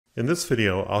In this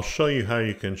video, I'll show you how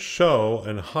you can show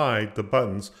and hide the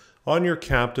buttons on your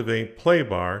Captivate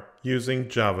Playbar using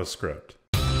JavaScript.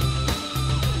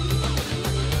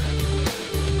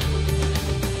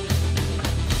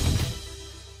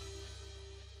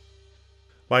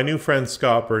 My new friend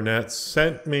Scott Burnett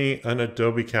sent me an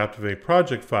Adobe Captivate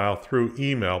project file through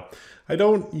email. I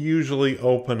don't usually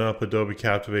open up Adobe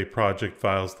Captivate project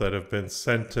files that have been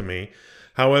sent to me.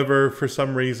 However, for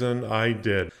some reason I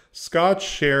did. Scott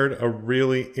shared a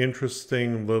really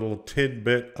interesting little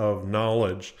tidbit of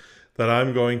knowledge that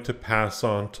I'm going to pass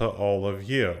on to all of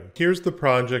you. Here's the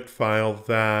project file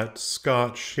that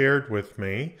Scott shared with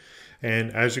me.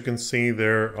 And as you can see,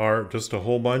 there are just a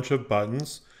whole bunch of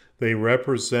buttons. They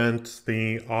represent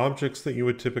the objects that you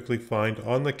would typically find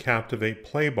on the Captivate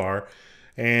Playbar.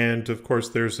 And of course,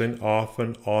 there's an off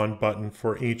and on button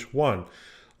for each one.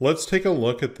 Let's take a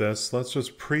look at this. Let's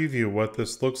just preview what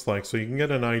this looks like so you can get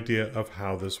an idea of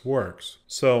how this works.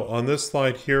 So on this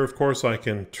slide here, of course, I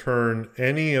can turn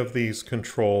any of these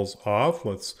controls off.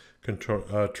 Let's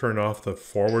turn off the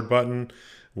forward button.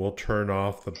 We'll turn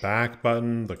off the back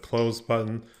button, the close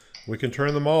button. We can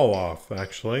turn them all off,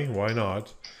 actually. Why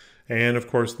not? And of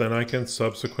course, then I can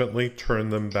subsequently turn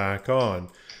them back on.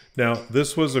 Now,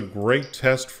 this was a great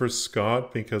test for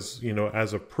Scott because,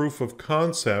 as a proof of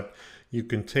concept, you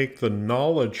can take the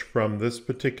knowledge from this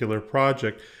particular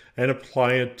project and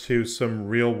apply it to some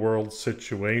real-world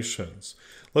situations.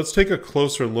 Let's take a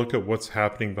closer look at what's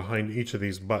happening behind each of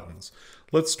these buttons.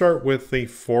 Let's start with the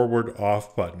forward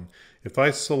off button. If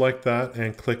I select that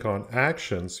and click on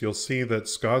Actions, you'll see that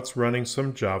Scott's running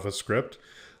some JavaScript.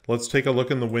 Let's take a look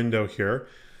in the window here.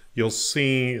 You'll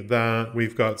see that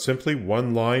we've got simply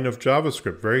one line of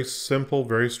JavaScript. Very simple,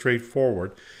 very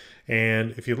straightforward.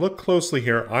 And if you look closely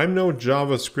here, I'm no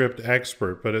JavaScript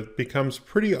expert, but it becomes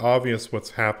pretty obvious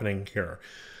what's happening here.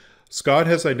 Scott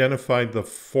has identified the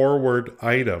forward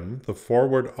item, the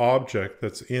forward object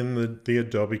that's in the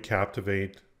Adobe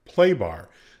Captivate Playbar.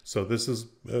 So this is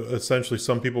essentially,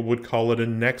 some people would call it a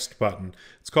next button.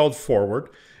 It's called forward.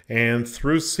 And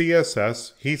through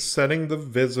CSS, he's setting the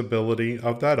visibility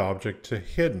of that object to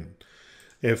hidden.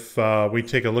 If we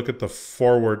take a look at the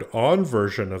forward on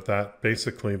version of that,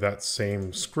 basically that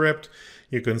same script,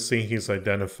 you can see he's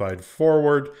identified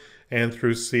forward, and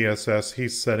through CSS,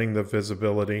 he's setting the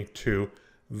visibility to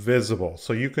visible.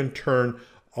 So you can turn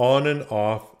on and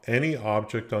off any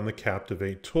object on the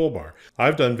Captivate toolbar.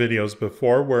 I've done videos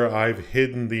before where I've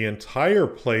hidden the entire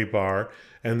playbar,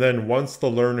 and then once the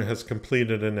learner has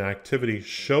completed an activity,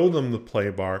 show them the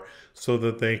playbar so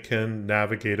that they can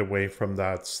navigate away from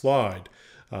that slide.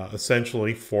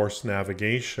 Essentially forced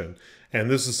navigation. And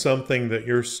this is something that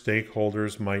your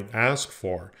stakeholders might ask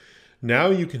for. Now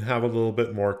you can have a little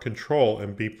bit more control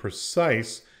and be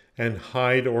precise and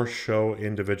hide or show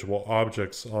individual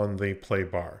objects on the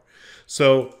playbar.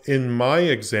 So in my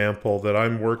example that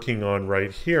I'm working on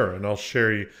right here, and I'll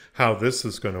share you how this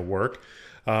is going to work,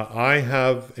 I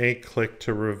have a click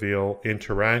to reveal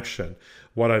interaction.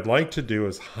 What I'd like to do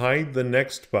is hide the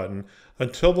next button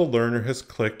until the learner has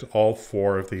clicked all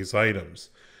four of these items.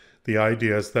 The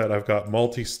idea is that I've got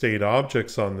multi-state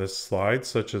objects on this slide,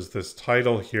 such as this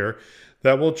title here,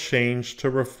 that will change to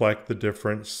reflect the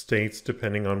different states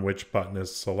depending on which button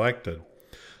is selected.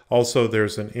 Also,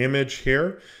 there's an image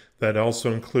here that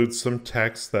also includes some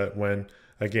text that when,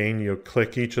 again, you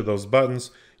click each of those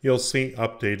buttons, you'll see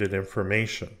updated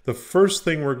information. The first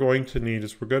thing we're going to need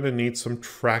is we're going to need some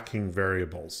tracking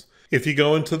variables. If you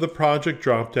go into the project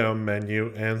drop-down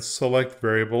menu and select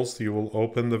variables, you will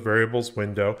open the variables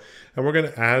window, and we're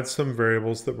going to add some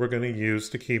variables that we're going to use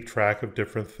to keep track of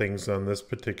different things on this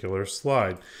particular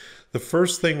slide. The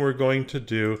first thing we're going to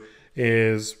do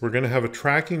is we're going to have a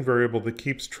tracking variable that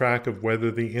keeps track of whether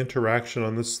the interaction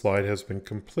on this slide has been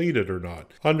completed or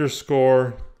not.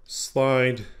 Underscore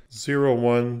slide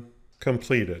 01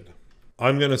 completed.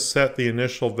 I'm going to set the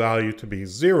initial value to be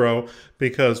 0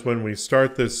 because when we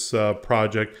start this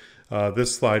project,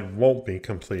 this slide won't be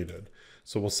completed.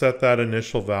 So we'll set that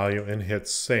initial value and hit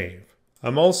save.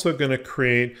 I'm also going to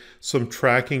create some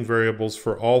tracking variables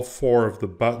for all four of the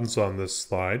buttons on this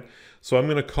slide. So I'm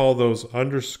going to call those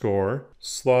underscore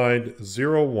slide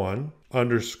 01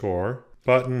 underscore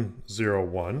button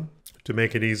 01. To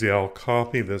make it easy, I'll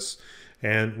copy this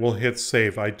and we'll hit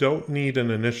save. I don't need an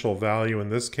initial value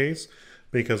in this case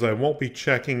because I won't be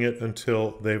checking it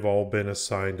until they've all been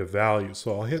assigned a value.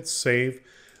 So I'll hit save,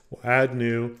 we'll add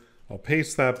new, I'll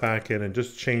paste that back in and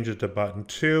just change it to button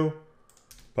 2,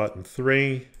 button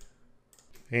 3,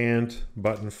 and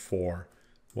button 4.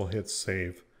 We'll hit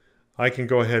save. I can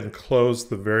go ahead and close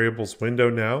the variables window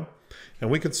now. And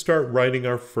we can start writing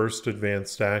our first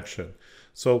advanced action.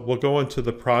 So we'll go into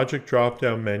the project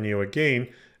drop-down menu again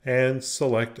and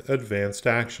select advanced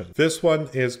action. This one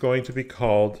is going to be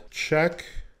called check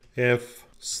if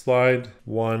slide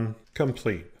 1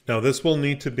 complete. Now this will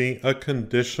need to be a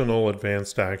conditional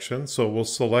advanced action, so we'll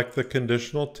select the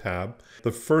conditional tab.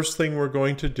 The first thing we're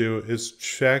going to do is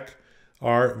check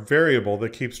our variable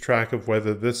that keeps track of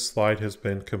whether this slide has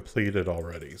been completed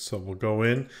already. So we'll go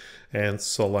in and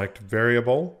select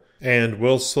variable, and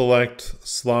we'll select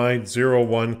slide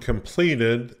 01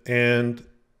 completed and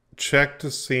check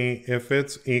to see if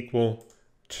it's equal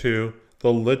to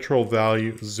the literal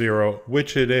value 0,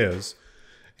 which it is.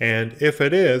 And if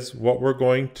it is, what we're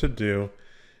going to do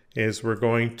is we're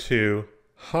going to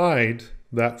hide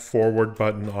that forward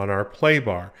button on our play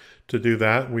bar. To do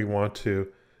that, we want to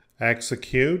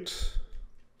execute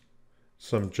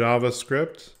some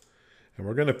JavaScript, and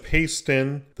we're going to paste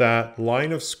in that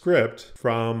line of script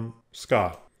from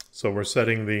Scott. So we're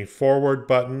setting the forward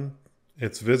button,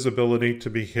 its visibility to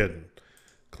be hidden.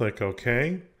 Click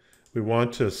OK. We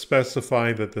want to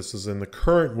specify that this is in the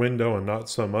current window and not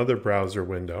some other browser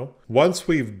window. Once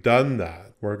we've done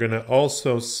that, we're going to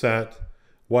also set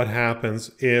what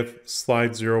happens if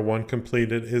slide 01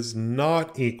 completed is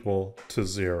not equal to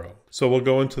 0. So we'll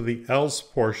go into the else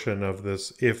portion of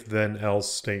this if then else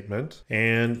statement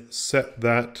and set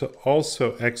that to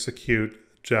also execute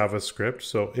JavaScript.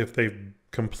 So if they've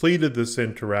completed this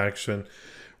interaction,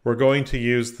 we're going to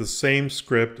use the same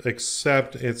script,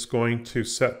 except it's going to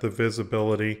set the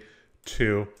visibility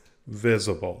to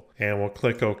visible. And we'll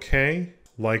click OK,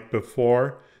 like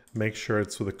before, make sure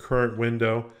it's with the current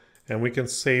window, and we can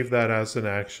save that as an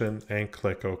action and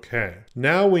click OK.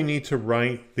 Now we need to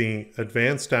write the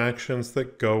advanced actions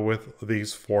that go with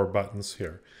these 4 buttons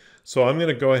here. So I'm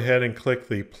going to go ahead and click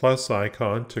the plus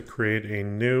icon to create a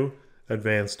new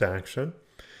advanced action.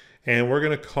 And we're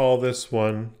going to call this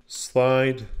one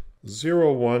slide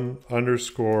 01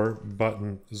 underscore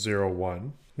button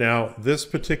 01. Now, this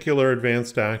particular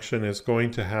advanced action is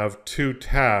going to have 2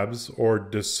 tabs or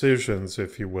decisions,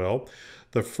 if you will.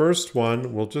 The first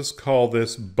one, we'll just call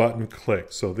this button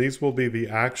click. So these will be the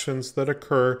actions that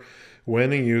occur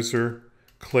when a user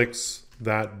clicks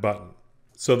that button.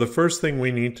 So the first thing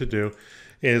we need to do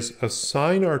is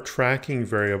assign our tracking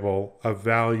variable a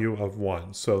value of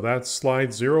 1. So that's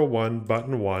slide 01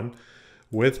 button 1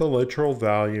 with a literal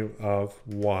value of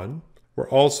 1. We're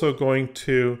also going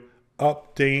to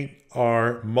update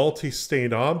our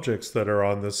multi-state objects that are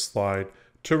on this slide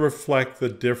to reflect the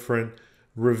different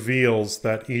reveals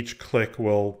that each click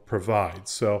will provide.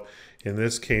 So in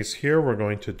this case here, we're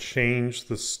going to change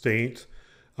the state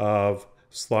of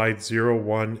slide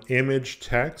 01 image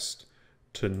text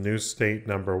to new state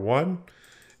number 1,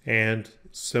 and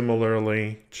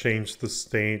similarly change the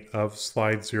state of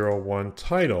slide 01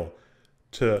 title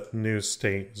to new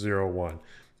state 01.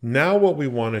 Now what we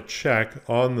want to check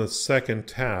on the second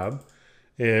tab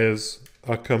is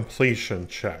a completion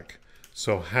check.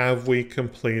 So have we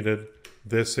completed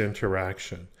this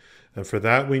interaction? And for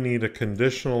that we need a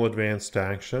conditional advanced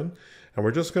action, and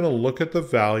we're just going to look at the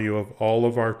value of all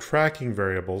of our tracking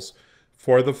variables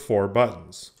for the 4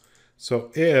 buttons.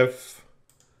 So if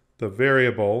the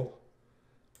variable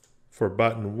for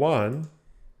button 1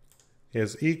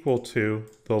 is equal to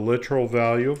the literal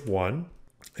value of 1,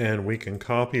 and we can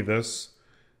copy this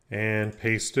and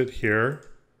paste it here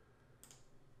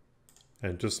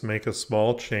and just make a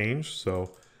small change.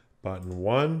 So button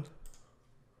 1,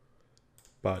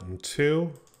 button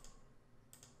 2,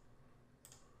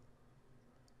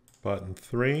 button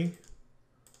 3,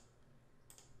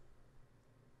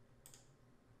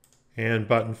 and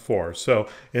button 4. So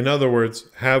in other words,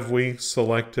 have we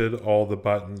selected all the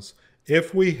buttons?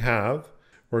 If we have,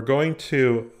 we're going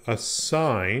to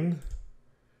assign,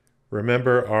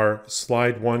 remember, our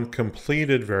slide 1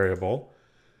 completed variable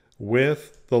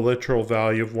with the literal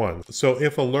value of 1. So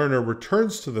if a learner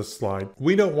returns to the slide,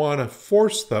 we don't want to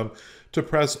force them to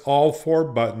press all 4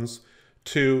 buttons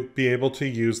to be able to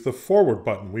use the forward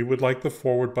button. We would like the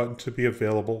forward button to be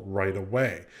available right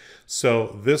away.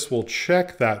 So this will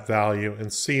check that value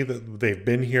and see that they've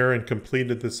been here and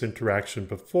completed this interaction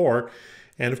before.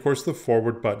 And of course, the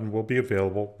forward button will be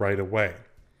available right away.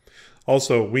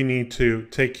 Also, we need to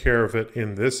take care of it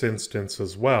in this instance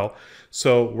as well.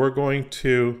 So we're going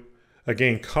to,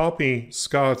 again, copy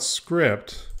Scott's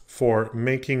script for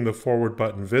making the forward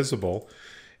button visible.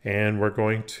 And we're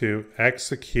going to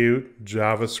execute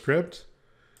JavaScript.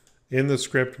 In the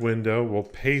script window, we'll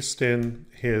paste in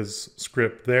his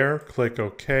script there, click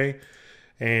OK,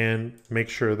 and make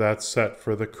sure that's set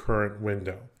for the current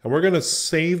window. And we're going to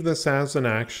save this as an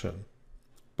action.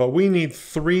 but we need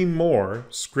 3 more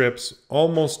scripts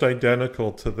almost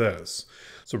identical to this.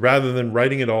 So rather than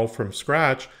writing it all from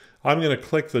scratch, I'm going to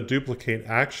click the duplicate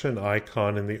action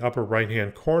icon in the upper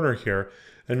right-hand corner here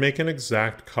and make an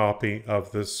exact copy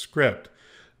of this script.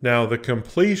 Now the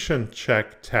completion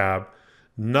check tab,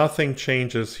 nothing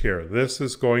changes here. This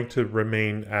is going to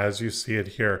remain as you see it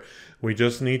here. We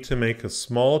just need to make a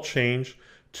small change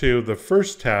to the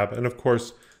first tab and of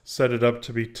course set it up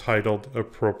to be titled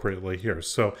appropriately here.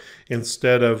 So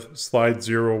instead of slide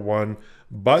 01,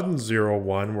 button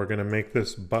 01, we're going to make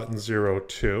this button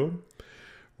 02.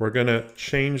 We're going to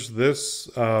change this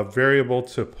variable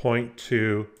to point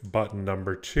to button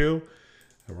number 2,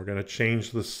 and we're going to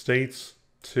change the states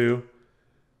to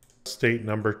state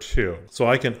number 2. So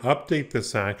I can update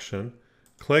this action,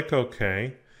 click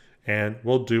OK, and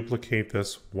we'll duplicate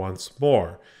this once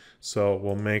more. So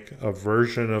we'll make a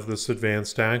version of this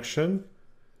advanced action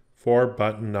for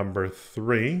button number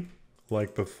 3.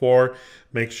 Like before,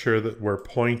 make sure that we're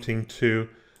pointing to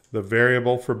the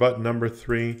variable for button number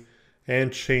 3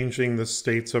 and changing the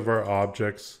states of our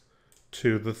objects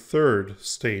to the third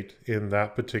state in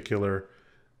that particular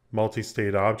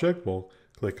multi-state object. We'll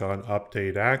click on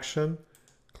Update Action,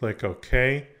 click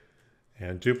OK,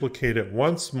 and duplicate it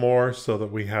once more so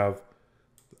that we have,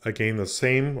 again, the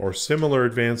same or similar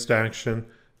advanced action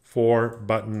for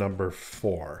button number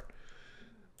 4.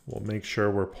 We'll make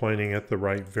sure we're pointing at the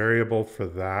right variable for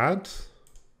that.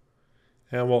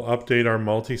 And we'll update our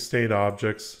multi-state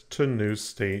objects to new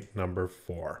state number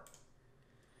 4.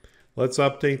 Let's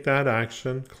update that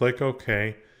action, click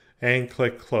OK, and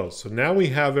click Close. So now we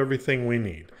have everything we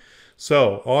need.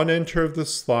 So on enter of the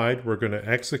slide, we're going to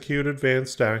execute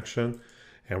advanced action,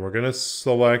 and we're going to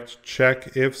select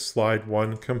check if slide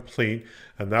 1 complete,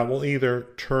 and that will either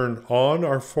turn on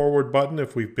our forward button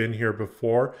if we've been here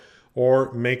before,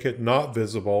 or make it not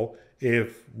visible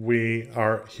if we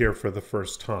are here for the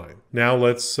first time. Now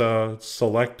let's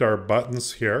select our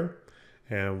buttons here,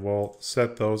 and we'll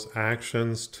set those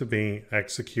actions to be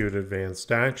execute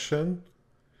advanced action.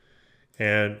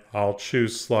 And I'll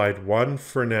choose slide 1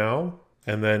 for now,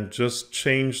 and then just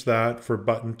change that for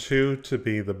button 2 to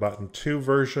be the button 2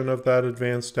 version of that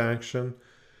advanced action,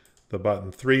 the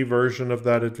button 3 version of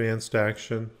that advanced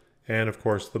action, and of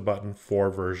course the button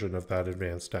 4 version of that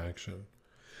advanced action.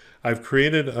 I've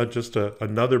created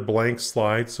another blank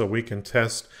slide so we can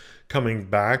test coming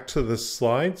back to this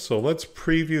slide. So let's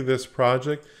preview this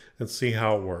project and see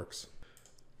how it works.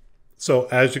 So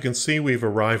as you can see, we've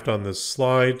arrived on this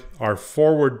slide. Our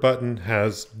forward button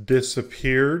has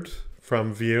disappeared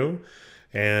from view.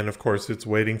 And of course, it's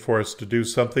waiting for us to do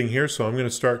something here. So I'm going to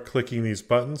start clicking these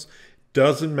buttons.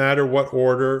 Doesn't matter what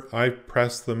order I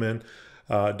press them in.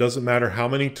 It doesn't matter how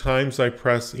many times I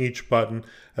press each button.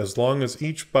 As long as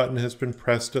each button has been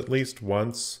pressed at least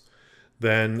once,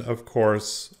 then of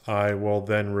course I will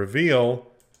then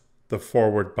reveal the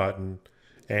forward button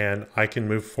and I can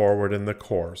move forward in the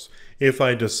course. If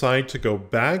I decide to go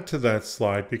back to that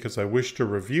slide because I wish to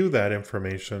review that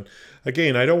information,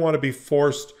 again, I don't want to be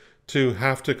forced to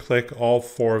have to click all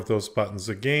 4 of those buttons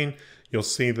again. You'll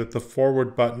see that the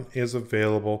forward button is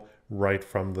available right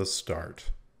from the start.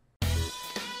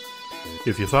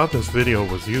 If you thought this video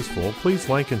was useful, please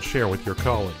like and share with your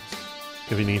colleagues.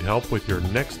 If you need help with your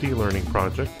next e-learning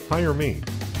project, hire me.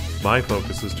 My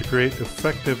focus is to create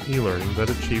effective e-learning that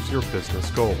achieves your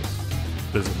business goals.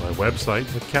 Visit my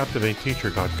website at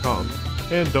captivateteacher.com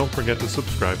and don't forget to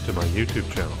subscribe to my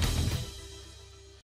YouTube channel.